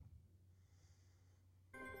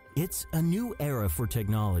It's a new era for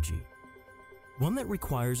technology, one that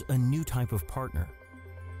requires a new type of partner.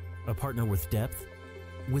 A partner with depth,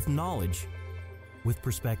 with knowledge, with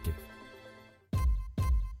perspective.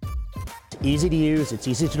 Easy to use, it's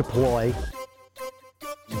easy to deploy.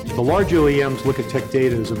 The large OEMs look at Tech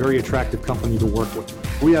Data as a very attractive company to work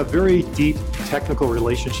with. We have very deep technical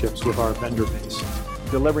relationships with our vendor base.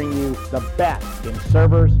 Delivering you the best in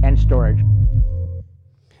servers and storage.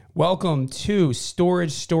 Welcome to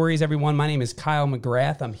Storage Stories, everyone. My name is Kyle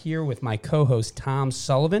McGrath. I'm here with my co-host, Tom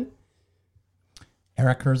Sullivan.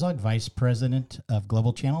 Eric Herzog, Vice President of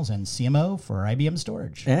Global Channels and CMO for IBM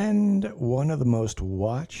Storage. And one of the most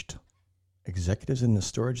watched executives in the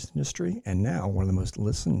storage industry, and now one of the most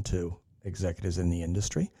listened to executives in the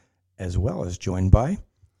industry, as well as joined by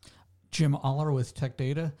Jim Aller with Tech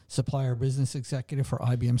Data, Supplier Business Executive for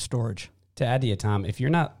IBM Storage. To add to you, Tom, if you're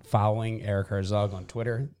not following Eric Herzog on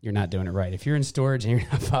Twitter, you're not doing it right. If you're in storage and you're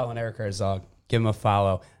not following Eric Herzog, give him a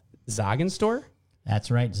follow. Zoggin Store? That's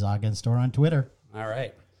right, Zoggin Store on Twitter. All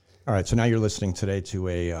right. All right, so now you're listening today to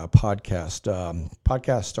a podcast.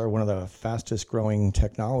 Podcasts are one of the fastest growing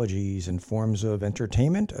technologies and forms of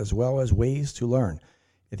entertainment, as well as ways to learn.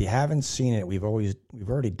 If you haven't seen it, we've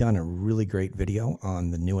already done a really great video on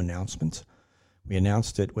the new announcements. We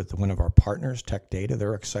announced it with one of our partners, Tech Data.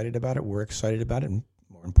 They're excited about it. We're excited about it. And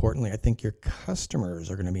more importantly, I think your customers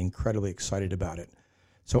are going to be incredibly excited about it.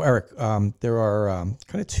 So, Eric, there are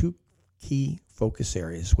kind of two key focus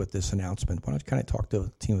areas with this announcement. Why don't you kind of talk to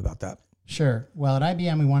the team about that? Sure. Well, at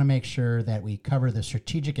IBM, we want to make sure that we cover the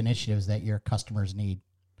strategic initiatives that your customers need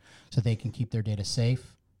so they can keep their data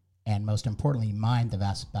safe and, most importantly, mine the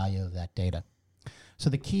vast value of that data. So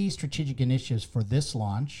the key strategic initiatives for this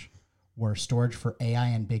launch were storage for AI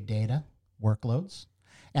and big data workloads,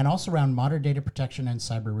 and also around modern data protection and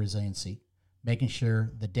cyber resiliency, making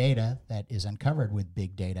sure the data that is uncovered with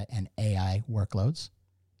big data and AI workloads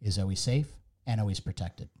is always safe and always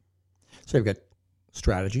protected. So you've got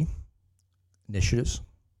strategy, initiatives,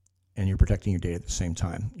 and you're protecting your data at the same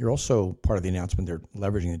time. You're also part of the announcement, they're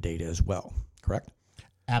leveraging the data as well, correct?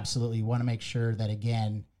 Absolutely. You want to make sure that,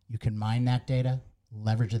 again, you can mine that data,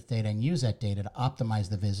 leverage that data, and use that data to optimize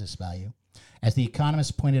the business value. As The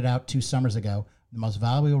Economist pointed out 2 summers ago, the most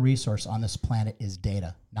valuable resource on this planet is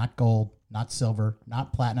data, not gold, not silver,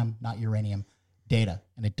 not platinum, not uranium, data.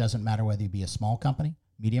 And it doesn't matter whether you be a small company,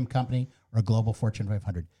 medium company, or a global Fortune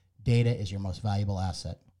 500. Data is your most valuable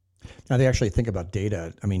asset. Now, they actually think about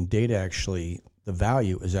data. I mean, data actually, the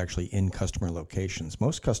value is actually in customer locations.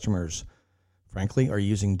 Most customers, frankly, are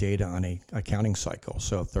using data on a accounting cycle,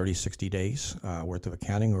 so 30, 60 days worth of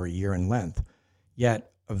accounting or a year in length.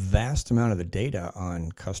 Yet, a vast amount of the data on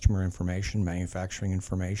customer information, manufacturing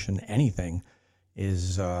information, anything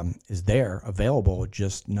is there, available,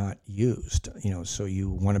 just not used. So you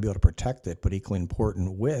want to be able to protect it, but equally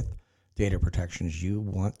important with data protection is you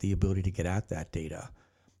want the ability to get at that data.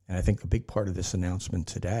 And I think a big part of this announcement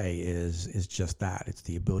today is just that. It's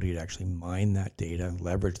the ability to actually mine that data,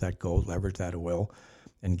 leverage that gold, leverage that oil,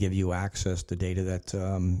 and give you access to data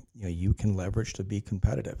that you can leverage to be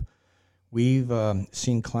competitive. We've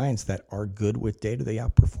seen clients that are good with data. They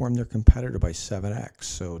outperform their competitor by 7x.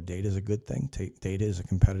 So data is a good thing. Data is a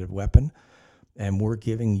competitive weapon. And we're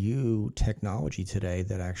giving you technology today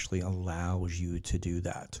that actually allows you to do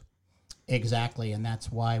that. Exactly. And that's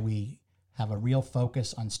why we have a real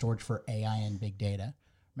focus on storage for AI and big data.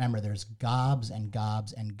 Remember, there's gobs and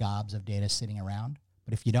gobs and gobs of data sitting around.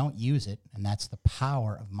 But if you don't use it, and that's the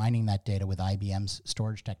power of mining that data with IBM's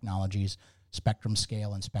storage technologies, Spectrum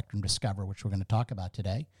Scale and Spectrum Discover, which we're going to talk about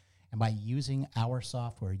today. And by using our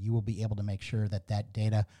software, you will be able to make sure that that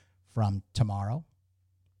data from tomorrow,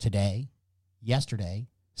 today, yesterday,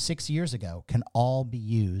 6 years ago can all be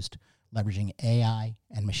used leveraging AI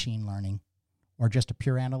and machine learning or just a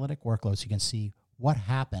pure analytic workload so you can see what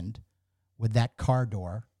happened with that car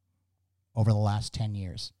door over the last 10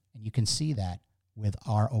 years. And you can see that with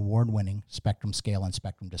our award-winning Spectrum Scale and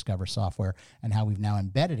Spectrum Discover software and how we've now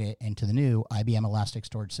embedded it into the new IBM Elastic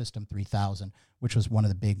Storage System 3000, which was one of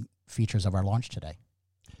the big features of our launch today.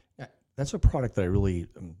 Yeah, that's a product that I really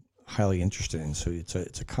am highly interested in. So it's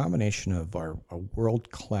a combination of our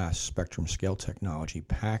world-class Spectrum Scale technology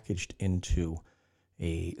packaged into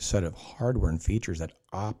a set of hardware and features that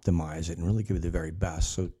optimize it and really give it the very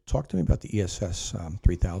best. So talk to me about the ESS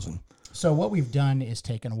 3000. So what we've done is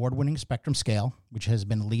take an award-winning Spectrum Scale, which has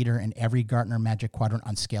been a leader in every Gartner Magic Quadrant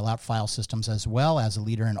on scale-out file systems, as well as a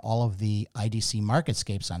leader in all of the IDC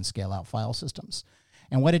MarketScapes on scale-out file systems.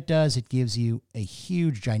 And what it does, it gives you a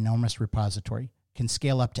huge, ginormous repository, can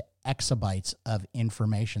scale up to exabytes of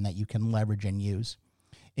information that you can leverage and use.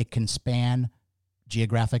 It can span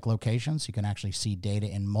geographic locations. You can actually see data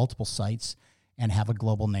in multiple sites and have a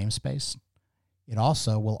global namespace. It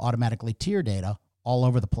also will automatically tier data all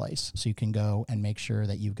over the place. So you can go and make sure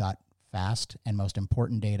that you've got fast and most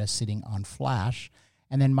important data sitting on flash,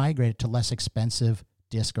 and then migrate it to less expensive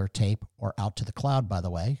disk or tape, or out to the cloud, by the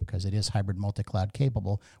way, because it is hybrid multi-cloud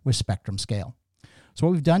capable with Spectrum Scale. So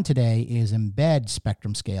what we've done today is embed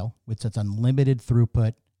Spectrum Scale with its unlimited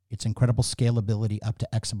throughput, its incredible scalability up to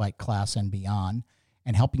exabyte class and beyond,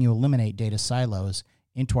 and helping you eliminate data silos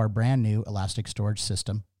into our brand new Elastic Storage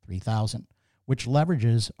System 3000, which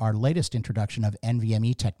leverages our latest introduction of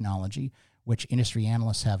NVMe technology, which industry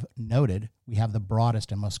analysts have noted we have the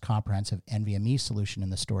broadest and most comprehensive NVMe solution in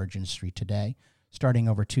the storage industry today, starting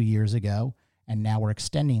over 2 years ago, and now we're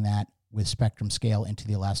extending that with Spectrum Scale into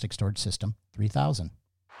the Elastic Storage System 3000.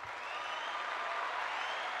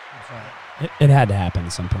 It had to happen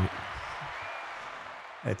at some point.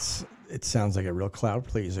 It sounds like a real cloud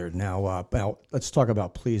pleaser. Now, let's talk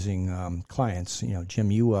about pleasing clients. Jim,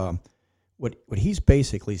 what he's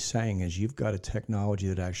basically saying is you've got a technology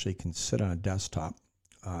that actually can sit on a desktop,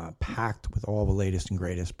 packed with all the latest and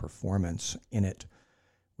greatest performance in it,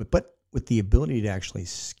 but with the ability to actually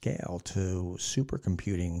scale to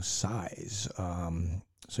supercomputing size,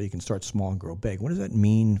 so you can start small and grow big. What does that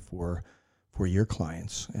mean for your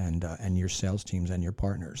clients and your sales teams and your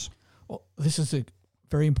partners? Well, this is a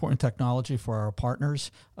very important technology for our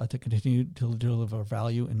partners to continue to deliver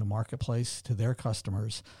value in the marketplace to their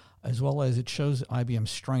customers, as well as it shows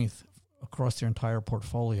IBM's strength across their entire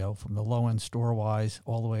portfolio, from the low-end store-wise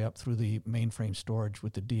all the way up through the mainframe storage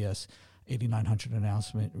with the DS8900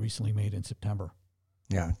 announcement recently made in September.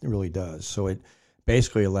 Yeah, it really does. So it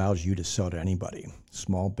basically allows you to sell to anybody,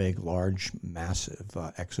 small, big, large, massive,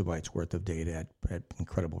 exabytes worth of data at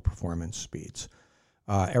incredible performance speeds.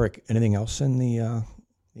 Eric, anything else in the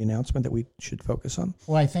announcement that we should focus on?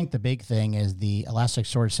 Well, I think the big thing is the Elastic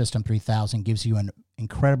Storage System 3000 gives you an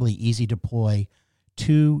incredibly easy deploy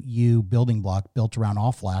 2U building block built around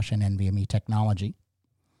all flash and NVMe technology.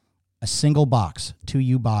 A single box,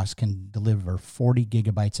 2U box, can deliver 40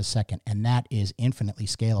 gigabytes a second, and that is infinitely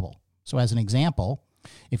scalable. So as an example,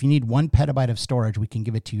 if you need 1 petabyte of storage, we can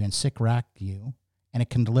give it to you in SICK rack view, and it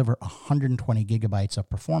can deliver 120 gigabytes of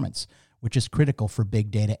performance, which is critical for big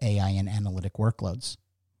data, AI, and analytic workloads.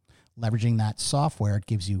 Leveraging that software, it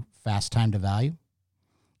gives you fast time to value.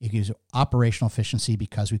 It gives you operational efficiency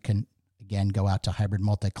because we can, again, go out to hybrid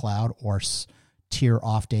multi-cloud or tier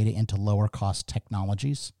off data into lower cost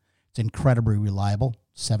technologies. It's incredibly reliable,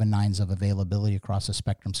 7 nines of availability across a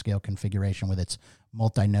Spectrum Scale configuration with its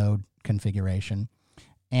multi-node configuration.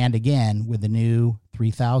 And again, with the new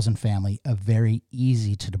 3000 family, a very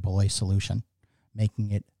easy to deploy solution,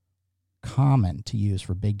 making it common to use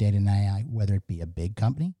for big data and AI, whether it be a big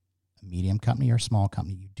company, a medium company, or a small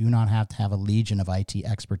company. You do not have to have a legion of IT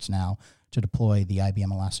experts now to deploy the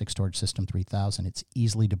IBM Elastic Storage System 3000. It's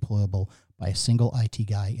easily deployable by a single IT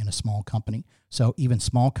guy in a small company. So even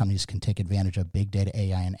small companies can take advantage of big data,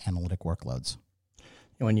 AI, and analytic workloads.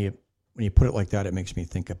 When you put it like that, it makes me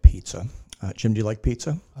think of pizza. Jim, do you like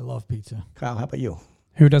pizza? I love pizza. Kyle, how about you?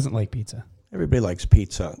 Who doesn't like pizza? Everybody likes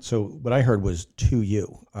pizza. So what I heard was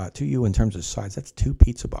 2U. 2U in terms of size, that's 2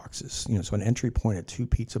 pizza boxes. So an entry point at 2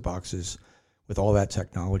 pizza boxes with all that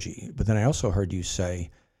technology. But then I also heard you say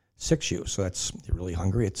 6U. So that's, you're really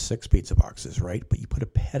hungry, it's 6 pizza boxes, right? But you put a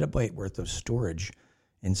petabyte worth of storage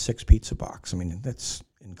in 6 pizza boxes. I mean, that's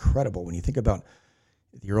incredible. When you think about,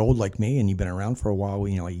 if you're old like me and you've been around for a while,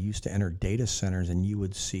 I used to enter data centers and you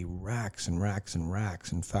would see racks and racks and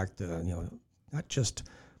racks. In fact, not just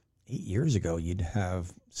 8 years ago, you'd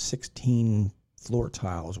have 16 floor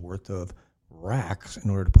tiles worth of racks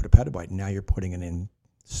in order to put a petabyte. Now you're putting it in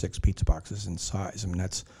 6 pizza boxes in size. I mean,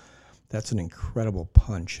 that's an incredible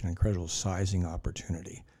punch, an incredible sizing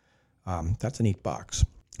opportunity. That's a neat box.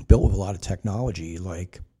 Built with a lot of technology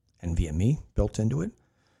like NVMe built into it,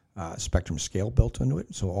 Spectrum Scale built into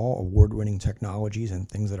it. So all award-winning technologies and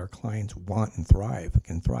things that our clients want and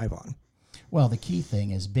can thrive on. Well, the key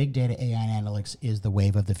thing is big data, AI, and analytics is the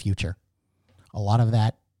wave of the future. A lot of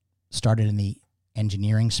that started in the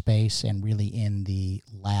engineering space and really in the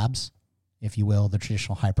labs, if you will, the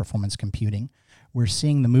traditional high-performance computing. We're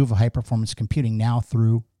seeing the move of high-performance computing now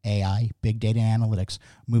through AI, big data and analytics,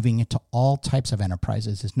 moving into all types of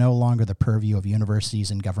enterprises. It's no longer the purview of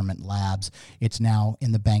universities and government labs. It's now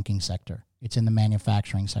in the banking sector. It's in the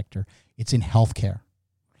manufacturing sector. It's in healthcare.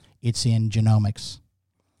 It's in genomics.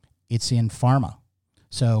 It's in pharma.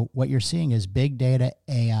 So what you're seeing is big data,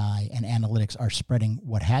 AI, and analytics are spreading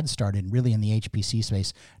what had started really in the HPC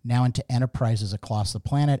space now into enterprises across the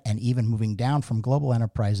planet and even moving down from global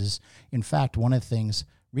enterprises. In fact, one of the things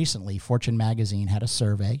recently, Fortune magazine had a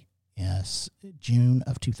survey, June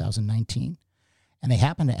of 2019, and they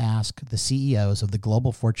happened to ask the CEOs of the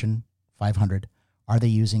global Fortune 500, are they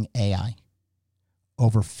using AI?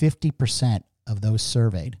 Over 50% of those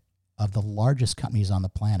surveyed of the largest companies on the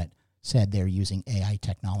planet said they're using AI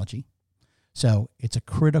technology. So it's a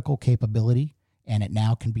critical capability, and it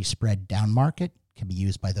now can be spread down market, can be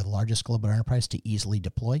used by the largest global enterprise to easily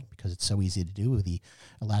deploy because it's so easy to do with the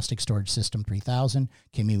Elastic Storage System 3000,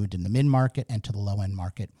 can be moved in the mid-market and to the low-end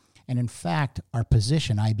market. And in fact, our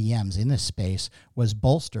position, IBM's, in this space was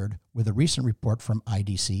bolstered with a recent report from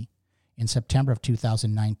IDC. In September of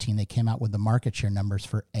 2019, they came out with the market share numbers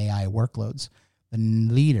for AI workloads. The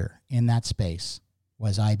leader in that space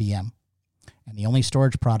was IBM. And the only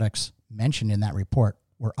storage products mentioned in that report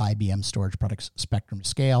were IBM storage products, Spectrum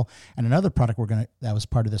Scale, and another product that was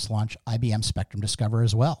part of this launch, IBM Spectrum Discover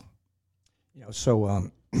as well.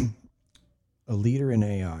 A leader in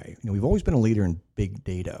AI. We've always been a leader in big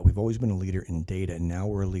data. We've always been a leader in data, and now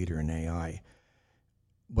we're a leader in AI.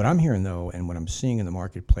 What I'm hearing, though, and what I'm seeing in the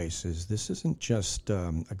marketplace is this isn't just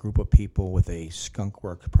a group of people with a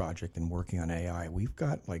skunkworks project and working on AI. We've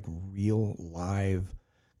got like real live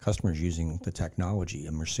customers using the technology.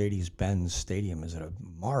 A Mercedes-Benz Stadium is a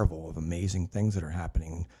marvel of amazing things that are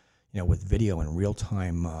happening, with video and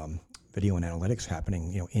real-time video and analytics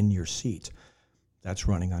happening, in your seat. That's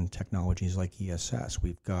running on technologies like ESS.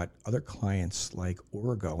 We've got other clients like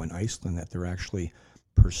Origo in Iceland that they're actually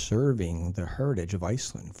preserving the heritage of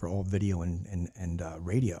Iceland for all video and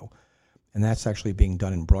radio. And that's actually being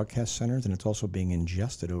done in broadcast centers, and it's also being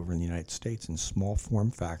ingested over in the United States in small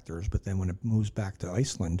form factors. But then when it moves back to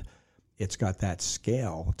Iceland, it's got that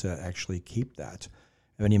scale to actually keep that.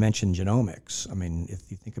 And when you mentioned genomics, I mean,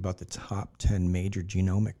 if you think about the top 10 major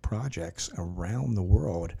genomic projects around the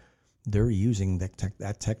world, they're using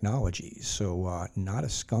that technology. So not a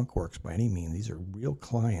skunkworks by any means. These are real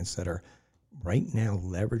clients that are right now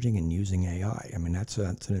leveraging and using AI. I mean, it's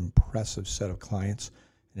an impressive set of clients,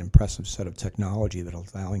 an impressive set of technology that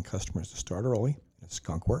is allowing customers to start early,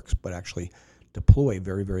 skunkworks, but actually deploy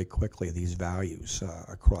very, very quickly these values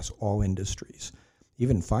across all industries.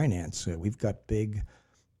 Even finance, we've got big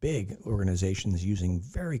organizations using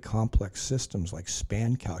very complex systems like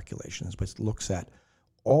span calculations, which looks at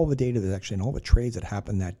all the data that's actually in all the trades that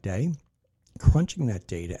happen that day, crunching that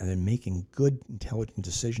data and then making good, intelligent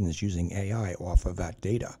decisions using AI off of that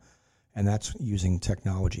data. And that's using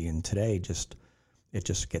technology. And today, it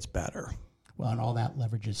just gets better. Well, and all that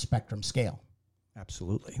leverages Spectrum Scale.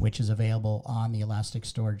 Absolutely. Which is available on the Elastic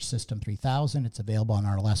Storage System 3000. It's available on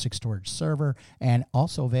our Elastic Storage Server and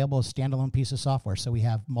also available as a standalone piece of software. So we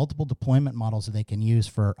have multiple deployment models that they can use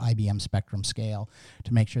for IBM Spectrum Scale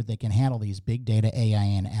to make sure they can handle these big data, AI,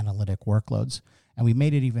 and analytic workloads. And we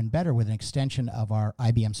made it even better with an extension of our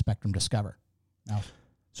IBM Spectrum Discover. Now,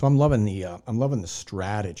 so I'm loving the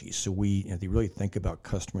strategy. So if you really think about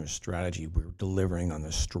customer strategy, we're delivering on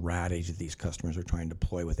the strategy that these customers are trying to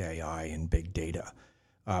deploy with AI and big data.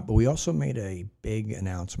 But we also made a big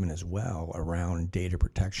announcement as well around data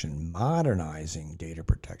protection, modernizing data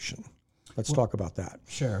protection. Let's talk about that.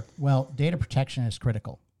 Sure. Well, data protection is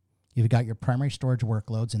critical. You've got your primary storage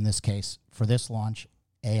workloads, in this case, for this launch,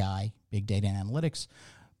 AI, big data and analytics,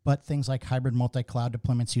 but things like hybrid multi-cloud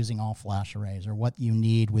deployments using all-flash arrays, or what you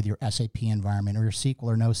need with your SAP environment, or your SQL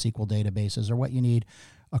or NoSQL databases, or what you need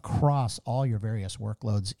across all your various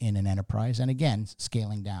workloads in an enterprise, and again,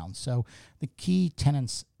 scaling down. So the key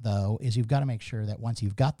tenets, though, is you've got to make sure that once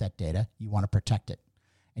you've got that data, you want to protect it,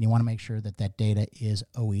 and you want to make sure that that data is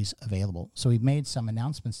always available. So we've made some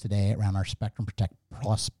announcements today around our Spectrum Protect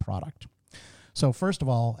Plus product. So first of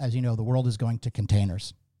all, as you know, the world is going to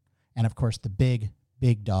containers, and of course, the big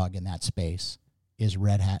dog in that space is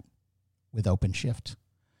Red Hat with OpenShift.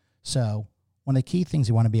 So one of the key things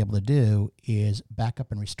you want to be able to do is back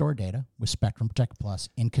up and restore data with Spectrum Protect Plus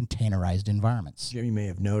in containerized environments. Jim, you may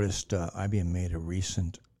have noticed IBM made a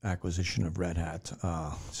recent acquisition of Red Hat.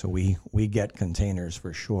 So we get containers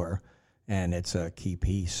for sure, and it's a key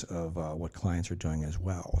piece of what clients are doing as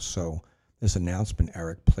well. So this announcement,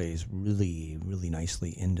 Eric, plays really, really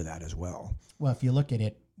nicely into that as well. Well, if you look at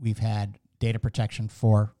it, we've had data protection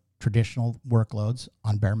for traditional workloads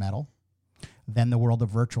on bare metal. Then the world of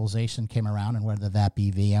virtualization came around, and whether that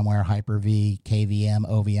be VMware, Hyper-V, KVM,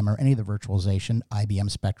 OVM, or any of the virtualization, IBM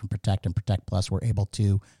Spectrum Protect and Protect Plus were able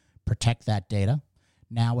to protect that data.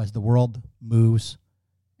 Now, as the world moves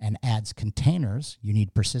and adds containers, you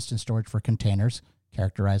need persistent storage for containers.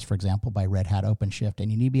 characterized, for example, by Red Hat OpenShift,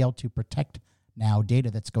 and you need to be able to protect now data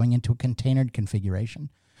that's going into a containered configuration.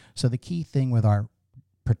 So the key thing with our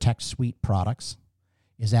Protect Suite products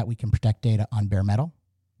is that we can protect data on bare metal,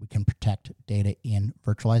 we can protect data in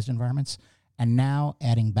virtualized environments, and now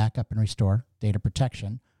adding backup and restore data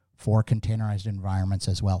protection for containerized environments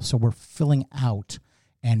as well. So we're filling out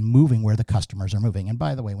and moving where the customers are moving. And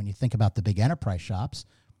by the way, when you think about the big enterprise shops,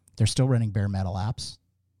 they're still running bare metal apps.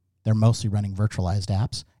 They're mostly running virtualized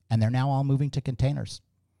apps, and they're now all moving to containers.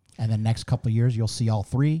 And the next couple of years, you'll see all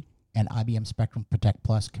three, and IBM Spectrum Protect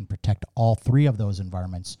Plus can protect all three of those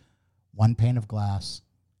environments. One pane of glass,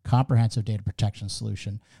 comprehensive data protection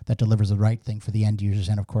solution that delivers the right thing for the end users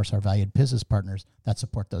and, of course, our valued business partners that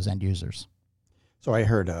support those end users. So I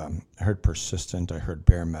heard persistent, I heard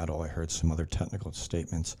bare metal, I heard some other technical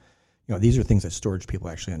statements. You know, these are things that storage people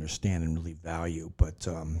actually understand and really value. But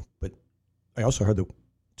I also heard the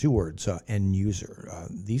two words, end user.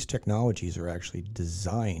 These technologies are actually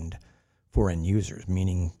designed for end users,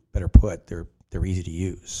 meaning, better put, they're easy to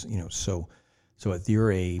use. You know, so if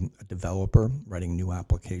you're a developer writing new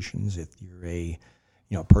applications, if you're a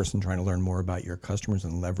person trying to learn more about your customers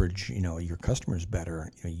and leverage, your customers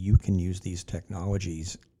better, you can use these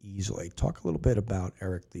technologies easily. Talk a little bit about,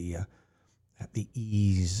 Eric, the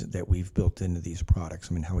ease that we've built into these products.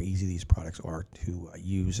 I mean, how easy these products are to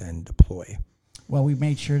use and deploy. Well, we've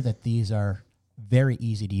made sure that these are very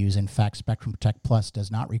easy to use. In fact, Spectrum Protect Plus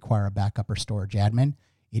does not require a backup or storage admin.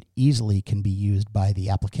 It easily can be used by the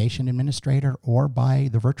application administrator or by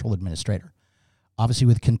the virtual administrator. Obviously,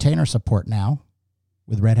 with container support now,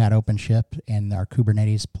 with Red Hat OpenShift and our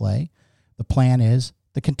Kubernetes play, the plan is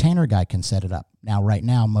the container guy can set it up. Now, right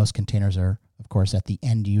now, most containers are, of course, at the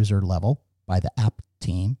end user level by the app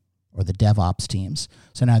team or the DevOps teams.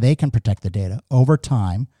 So now they can protect the data over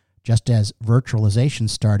time, just as virtualization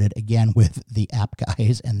started again with the app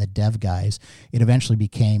guys and the dev guys. It eventually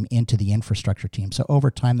became into the infrastructure team. So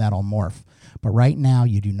over time, that'll morph. But right now,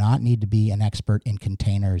 you do not need to be an expert in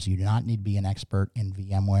containers. You do not need to be an expert in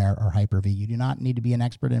VMware or Hyper-V. You do not need to be an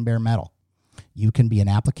expert in bare metal. You can be an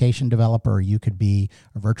application developer, or you could be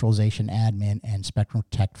a virtualization admin, and Spectrum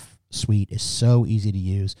Protect Suite is so easy to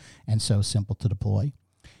use and so simple to deploy.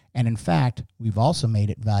 And in fact, we've also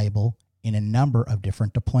made it valuable in a number of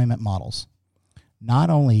different deployment models.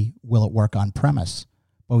 Not only will it work on premise,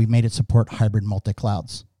 but we've made it support hybrid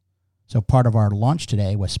multi-clouds. So part of our launch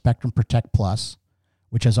today was Spectrum Protect Plus,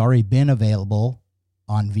 which has already been available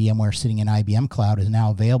on VMware sitting in IBM Cloud, is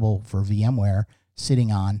now available for VMware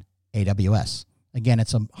sitting on AWS. Again,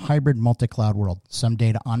 it's a hybrid multi-cloud world. Some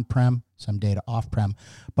data on-prem, some data off-prem.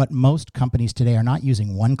 But most companies today are not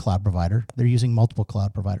using one cloud provider. They're using multiple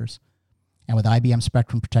cloud providers. And with IBM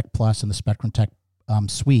Spectrum Protect Plus and the Spectrum Protect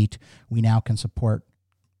Suite, we now can support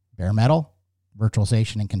bare metal,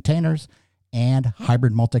 virtualization and containers, and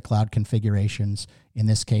hybrid multi-cloud configurations, in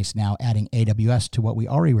this case now adding AWS to what we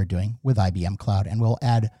already were doing with IBM Cloud, and we'll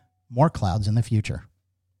add more clouds in the future.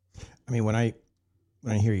 I mean, when I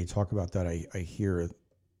hear you talk about that, I hear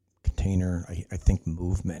container, I think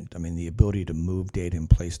movement. I mean, the ability to move data and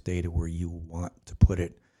place data where you want to put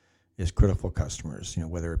it is critical for customers,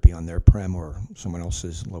 whether it be on their prem or someone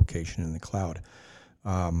else's location in the cloud.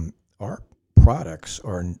 Our products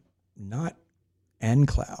are not end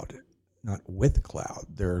cloud, not with cloud.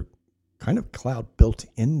 They're kind of cloud built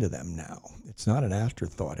into them now. It's not an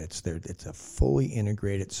afterthought. It's a fully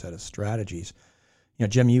integrated set of strategies.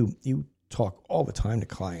 Jim, you talk all the time to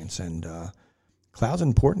clients, and cloud's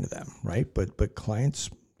important to them, right? But clients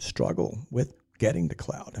struggle with getting to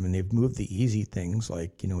cloud. I mean, they've moved the easy things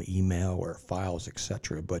like email or files,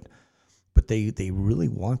 etc. But they really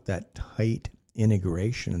want that tight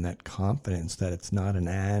integration and that confidence that it's not an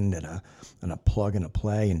and a plug and a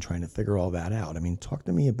play and trying to figure all that out. I mean, talk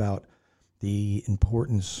to me about the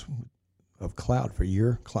importance of cloud for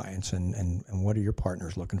your clients and what are your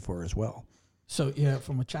partners looking for as well? So yeah,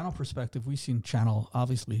 from a channel perspective, we've seen channel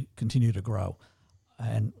obviously continue to grow.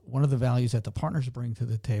 And one of the values that the partners bring to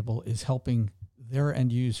the table is helping their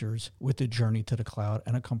end users with the journey to the cloud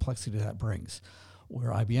and a complexity that brings.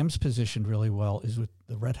 Where IBM's positioned really well is with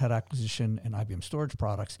the Red Hat acquisition and IBM storage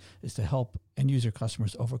products is to help end user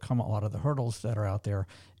customers overcome a lot of the hurdles that are out there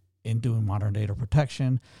in doing modern data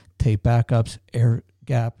protection, tape backups, air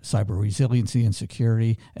gap, cyber resiliency and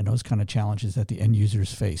security, and those kind of challenges that the end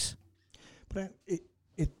users face. But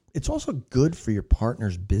it's also good for your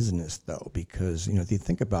partner's business, though, because, if you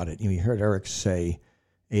think about it, you heard Eric say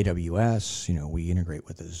AWS, we integrate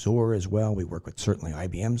with Azure as well. We work with certainly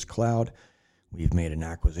IBM's cloud. We've made an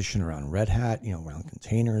acquisition around Red Hat, around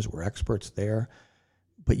containers. We're experts there.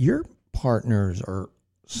 But your partners are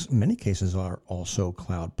in many cases are also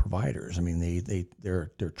cloud providers. I mean,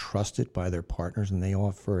 they're trusted by their partners, and they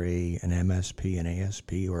offer an MSP, an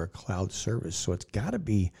ASP, or a cloud service. So it's got to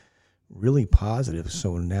be really positive.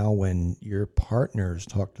 So now when your partners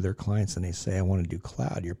talk to their clients and they say, I want to do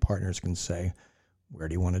cloud, your partners can say, where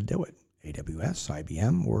do you want to do it? AWS,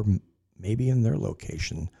 IBM, or maybe in their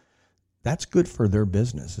location. That's good for their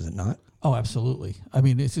business, is it not? Oh, absolutely. I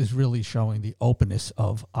mean, this is really showing the openness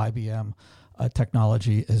of IBM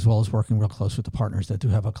technology, as well as working real close with the partners that do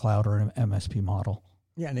have a cloud or an MSP model.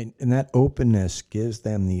 Yeah, and that openness gives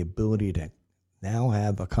them the ability to now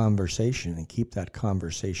have a conversation and keep that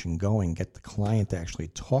conversation going, get the client to actually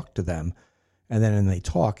talk to them. And then when they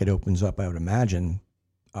talk, it opens up, I would imagine,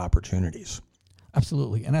 opportunities.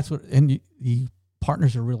 Absolutely. And that's what, and the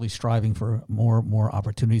partners are really striving for more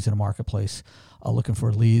opportunities in the marketplace, looking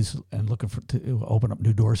for leads and looking to open up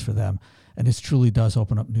new doors for them. And this truly does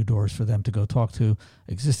open up new doors for them to go talk to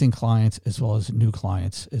existing clients as well as new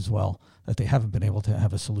clients as well, that they haven't been able to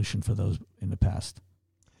have a solution for those in the past.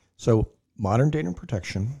 So modern data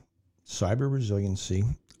protection, cyber resiliency,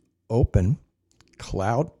 open,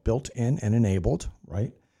 cloud built in and enabled,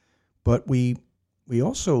 right? But we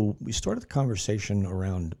started the conversation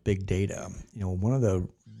around big data. You know, one of the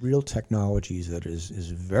real technologies that is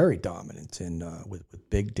very dominant in with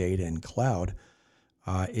big data and cloud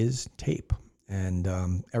is tape. And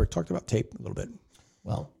Eric talked about tape a little bit.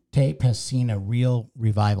 Well, tape has seen a real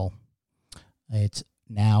revival. It's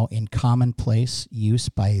now in commonplace use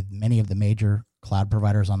by many of the major cloud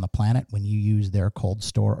providers on the planet. When you use their cold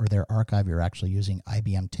store or their archive, you're actually using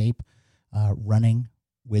IBM tape running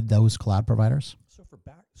with those cloud providers.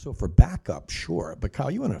 So for backup, sure. But Kyle,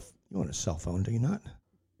 you want a cell phone, do you not?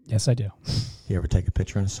 Yes, I do. You ever take a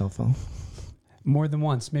picture on a cell phone? More than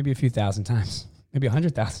once, maybe a few thousand times, maybe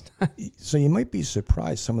 100,000 times. So you might be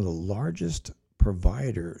surprised. Some of the largest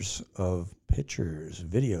providers of pictures,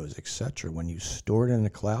 videos, etc., when you store it in the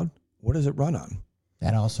cloud, what does it run on?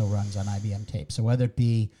 That also runs on IBM tape. So whether it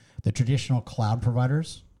be the traditional cloud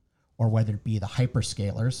providers or whether it be the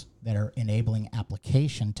hyperscalers that are enabling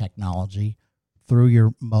application technology through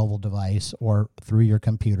your mobile device or through your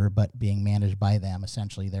computer, but being managed by them,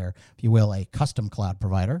 essentially they're, if you will, a custom cloud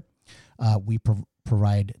provider. We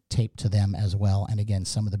provide tape to them as well. And again,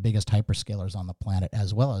 some of the biggest hyperscalers on the planet,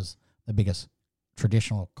 as well as the biggest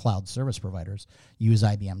traditional cloud service providers, use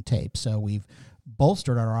IBM tape. So we've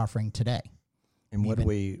bolstered our offering today. And what did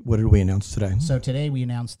we announce today? So today we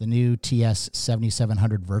announced the new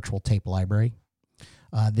TS7700 virtual tape library.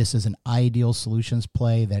 This is an ideal solutions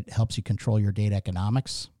play that helps you control your data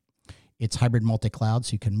economics. It's hybrid multi-cloud,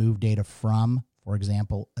 so you can move data from, for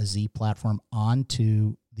example, a Z platform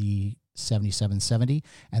onto the 7770,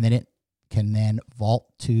 and then it can then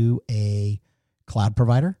vault to a cloud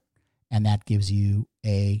provider, and that gives you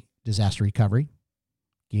a disaster recovery,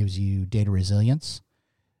 gives you data resilience,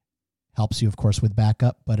 helps you, of course, with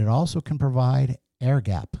backup, but it also can provide air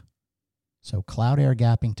gap. So cloud air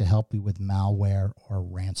gapping to help you with malware or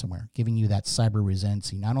ransomware, giving you that cyber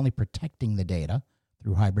resiliency, not only protecting the data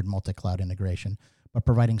through hybrid multi-cloud integration, but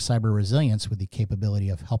providing cyber resilience with the capability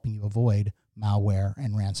of helping you avoid malware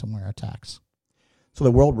and ransomware attacks. So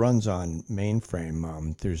the world runs on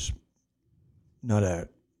mainframe. There's not a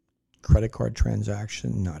credit card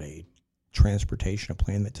transaction, not a transportation, a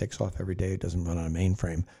plane that takes off every day. It doesn't run on a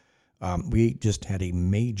mainframe. We just had a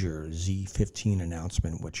major Z15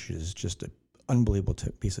 announcement, which is just an unbelievable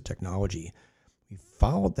piece of technology. We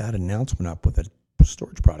followed that announcement up with a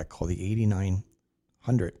storage product called the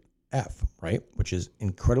 8900F, right? Which is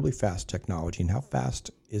incredibly fast technology. And how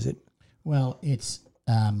fast is it? Well, it's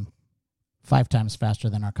 5 times faster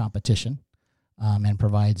than our competition and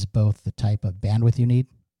provides both the type of bandwidth you need,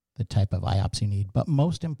 the type of IOPS you need, but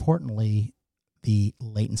most importantly, the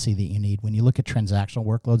latency that you need. When you look at transactional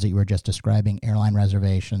workloads that you were just describing, airline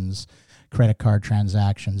reservations, credit card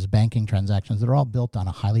transactions, banking transactions, they're all built on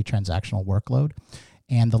a highly transactional workload.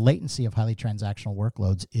 And the latency of highly transactional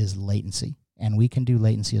workloads is latency. And we can do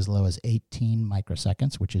latency as low as 18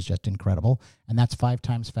 microseconds, which is just incredible. And that's 5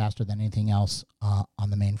 times faster than anything else on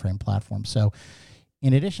the mainframe platform. So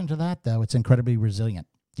in addition to that, though, it's incredibly resilient.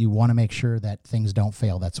 You want to make sure that things don't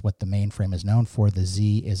fail. That's what the mainframe is known for. The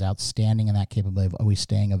Z is outstanding in that capability of always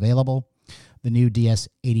staying available. The new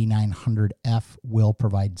DS8900F will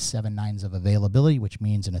provide 7 nines of availability, which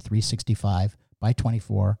means in a 365 by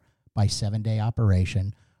 24 by 7-day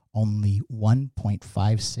operation, only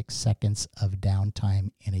 1.56 seconds of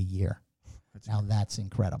downtime in a year. Now that's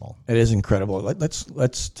incredible. It is incredible.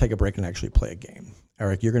 Let's take a break and actually play a game.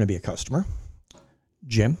 Eric, you're going to be a customer.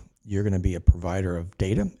 Jim, you're going to be a provider of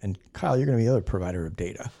data. And Kyle, you're going to be the other provider of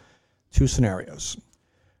data. 2 scenarios.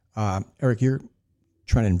 Eric, you're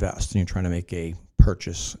trying to invest and you're trying to make a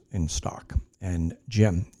purchase in stock. And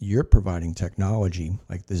Jim, you're providing technology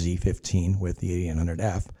like the Z15 with the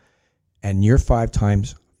 8800F, and you're 5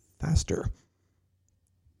 times faster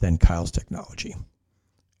than Kyle's technology.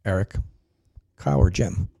 Eric, Kyle or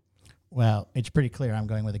Jim? Well, it's pretty clear I'm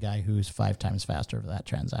going with a guy who's 5 times faster for that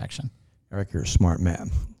transaction. Eric, you're a smart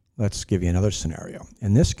man. Let's give you another scenario.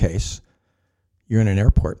 In this case, you're in an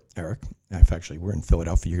airport, Eric. Actually, we're in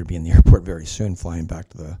Philadelphia. You're going to be in the airport very soon, flying back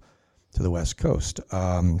to the West Coast.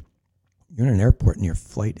 You're in an airport and your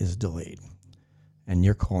flight is delayed, and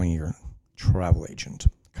you're calling your travel agent.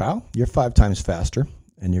 Kyle, you're 5 times faster,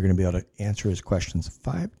 and you're going to be able to answer his questions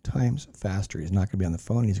 5 times faster. He's not going to be on the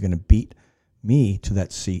phone. He's going to beat me to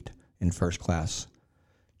that seat in first class.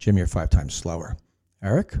 Jim, you're 5 times slower.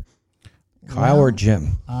 Eric, Kyle or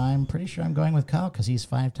Jim? I'm pretty sure I'm going with Kyle because he's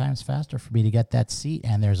 5 times faster for me to get that seat,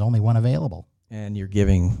 and there's only one available. And you're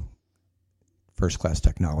giving first-class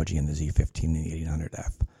technology in the Z15 and the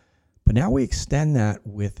 8800F. But now we extend that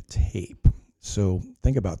with tape. So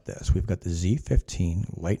think about this. We've got the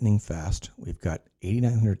Z15 lightning fast. We've got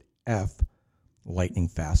 8900F lightning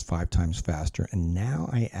fast, 5 times faster. And now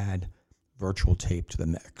I add virtual tape to the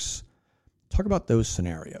mix. Talk about those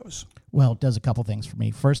scenarios. Well, it does a couple things for me.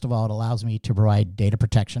 First of all, it allows me to provide data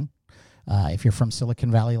protection. If you're from Silicon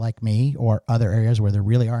Valley like me or other areas where there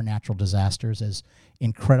really are natural disasters, as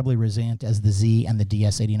incredibly resilient as the Z and the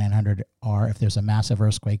DS8900 are, if there's a massive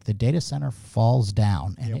earthquake, the data center falls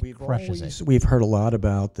down and it crushes it. We've heard a lot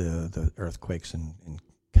about the earthquakes in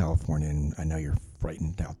California, and I know you're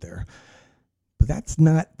frightened out there. But that's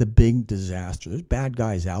not the big disaster. There's bad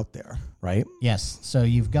guys out there, right? Yes. So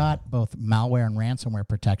you've got both malware and ransomware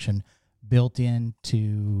protection built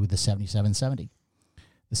into the 7770.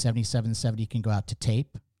 The 7770 can go out to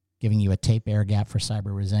tape, giving you a tape air gap for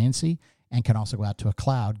cyber resiliency, and can also go out to a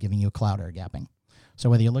cloud, giving you a cloud air gapping. So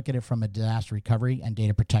whether you look at it from a disaster recovery and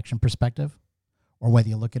data protection perspective, or whether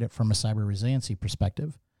you look at it from a cyber resiliency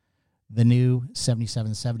perspective, the new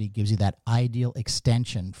 7770 gives you that ideal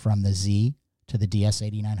extension from the Z to the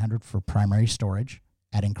DS8900 for primary storage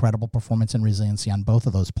at incredible performance and resiliency on both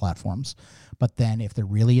of those platforms. But then if there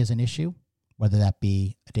really is an issue, whether that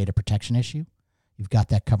be a data protection issue, you've got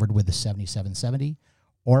that covered with the 7770,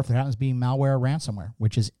 or if there happens to be malware or ransomware,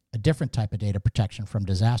 which is a different type of data protection from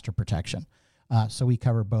disaster protection. So we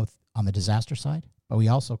cover both on the disaster side, but we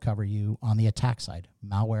also cover you on the attack side.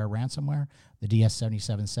 Malware, ransomware, the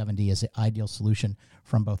DS7770 is the ideal solution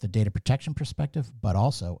from both a data protection perspective, but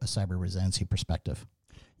also a cyber resiliency perspective.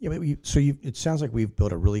 Yeah, but it sounds like we've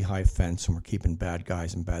built a really high fence and we're keeping bad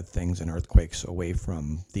guys and bad things and earthquakes away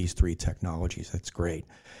from these 3 technologies. That's great.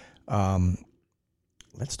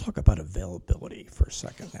 Let's talk about availability for a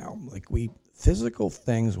second now. Like physical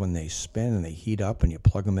things, when they spin and they heat up and you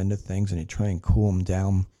plug them into things and you try and cool them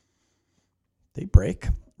down, they break,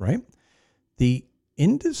 right? The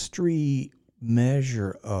industry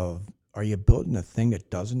measure of, are you building a thing that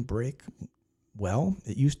doesn't break? Well,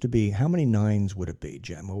 it used to be, how many 9s would it be,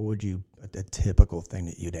 Jim? What would a typical thing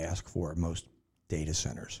that you'd ask for at most data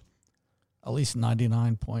centers? At least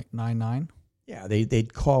 99.99. Yeah,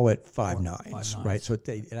 they'd call it 5 nines, right? So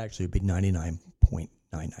it actually would be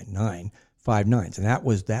 99.999, 5 9s. And that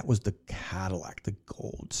was the Cadillac, the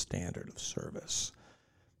gold standard of service.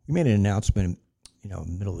 We made an announcement,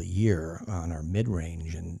 middle of the year on our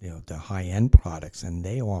mid-range and, the high-end products, and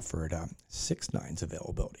they offered 6 9s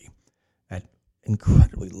availability at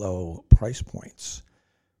incredibly low price points.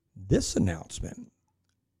 This announcement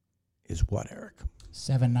is what, Eric?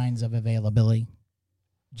 7 9s of availability.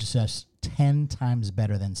 Just 10 times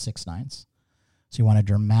better than 6 9s. So you want to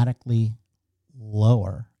dramatically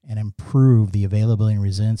lower and improve the availability and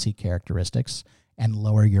resiliency characteristics and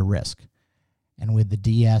lower your risk. And with the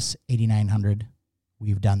DS8900,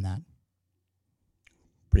 we've done that.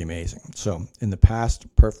 Pretty amazing. So in the past,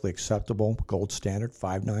 perfectly acceptable, gold standard,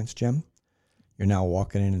 5 9s, Jim. You're now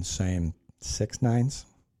walking in and saying 6 9s,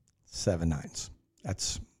 7 9s.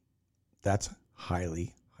 That's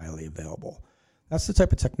highly, highly available. That's the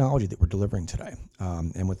type of technology that we're delivering today.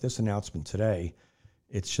 And with this announcement today,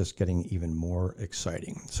 it's just getting even more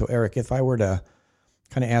exciting. So, Eric, if I were to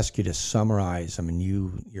kind of ask you to summarize, I mean,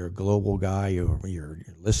 you're a global guy, you're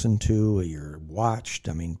listened to, you're watched.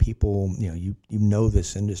 I mean, people, you know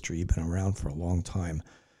this industry, you've been around for a long time.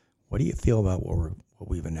 What do you feel about what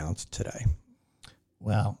we've announced today?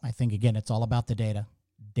 Well, I think, again, it's all about the data.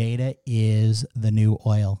 Data is the new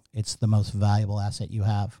oil. It's the most valuable asset you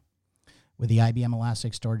have. With the IBM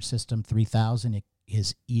Elastic Storage System 3000, it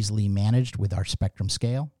is easily managed with our Spectrum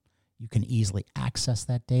scale. You can easily access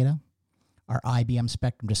that data. Our IBM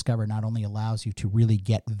Spectrum Discover not only allows you to really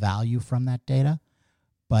get value from that data,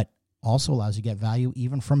 but also allows you to get value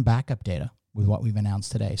even from backup data with what we've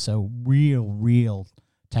announced today. So real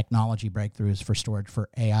technology breakthroughs for storage for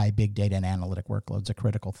AI, big data, and analytic workloads, a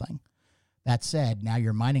critical thing. That said, now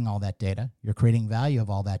you're mining all that data, you're creating value of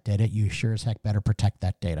all that data, you sure as heck better protect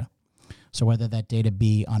that data. So whether that data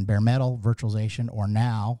be on bare metal, virtualization, or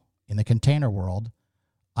now in the container world,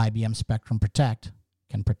 IBM Spectrum Protect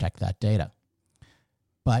can protect that data.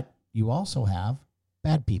 But you also have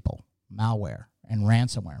bad people, malware, and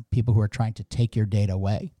ransomware, people who are trying to take your data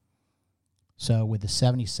away. So with the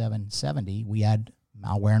 7770, we add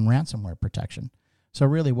malware and ransomware protection. So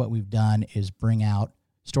really what we've done is bring out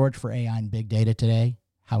storage for AI and big data today,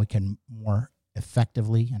 how we can more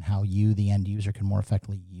effectively and how you, the end user, can more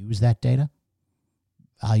effectively use that data,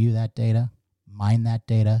 value that data, mine that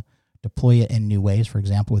data, deploy it in new ways, for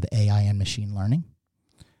example, with AI and machine learning,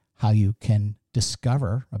 how you can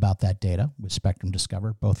discover about that data with Spectrum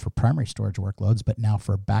Discover, both for primary storage workloads, but now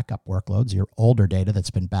for backup workloads, your older data that's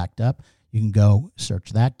been backed up, you can go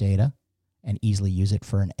search that data and easily use it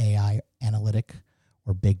for an AI analytic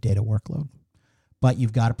or big data workload. But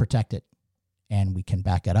you've got to protect it, and we can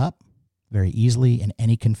back it up very easily in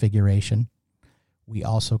any configuration. We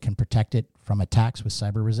also can protect it from attacks with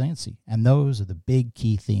cyber resiliency, and those are the big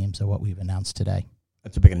key themes of what we've announced today.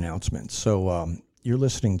 That's a big announcement. So you're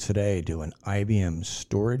listening today to an IBM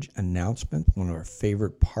storage announcement, one of our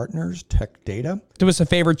favorite partners, Tech Data. Do us a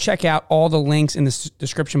favor, check out all the links in the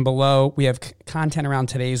description below. We have content around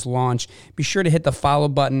today's launch. Be sure to hit the follow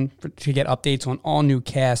button to get updates on all new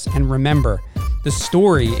casts. And remember, the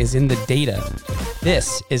story is in the data.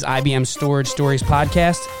 This is IBM Storage Stories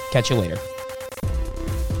Podcast. Catch you later.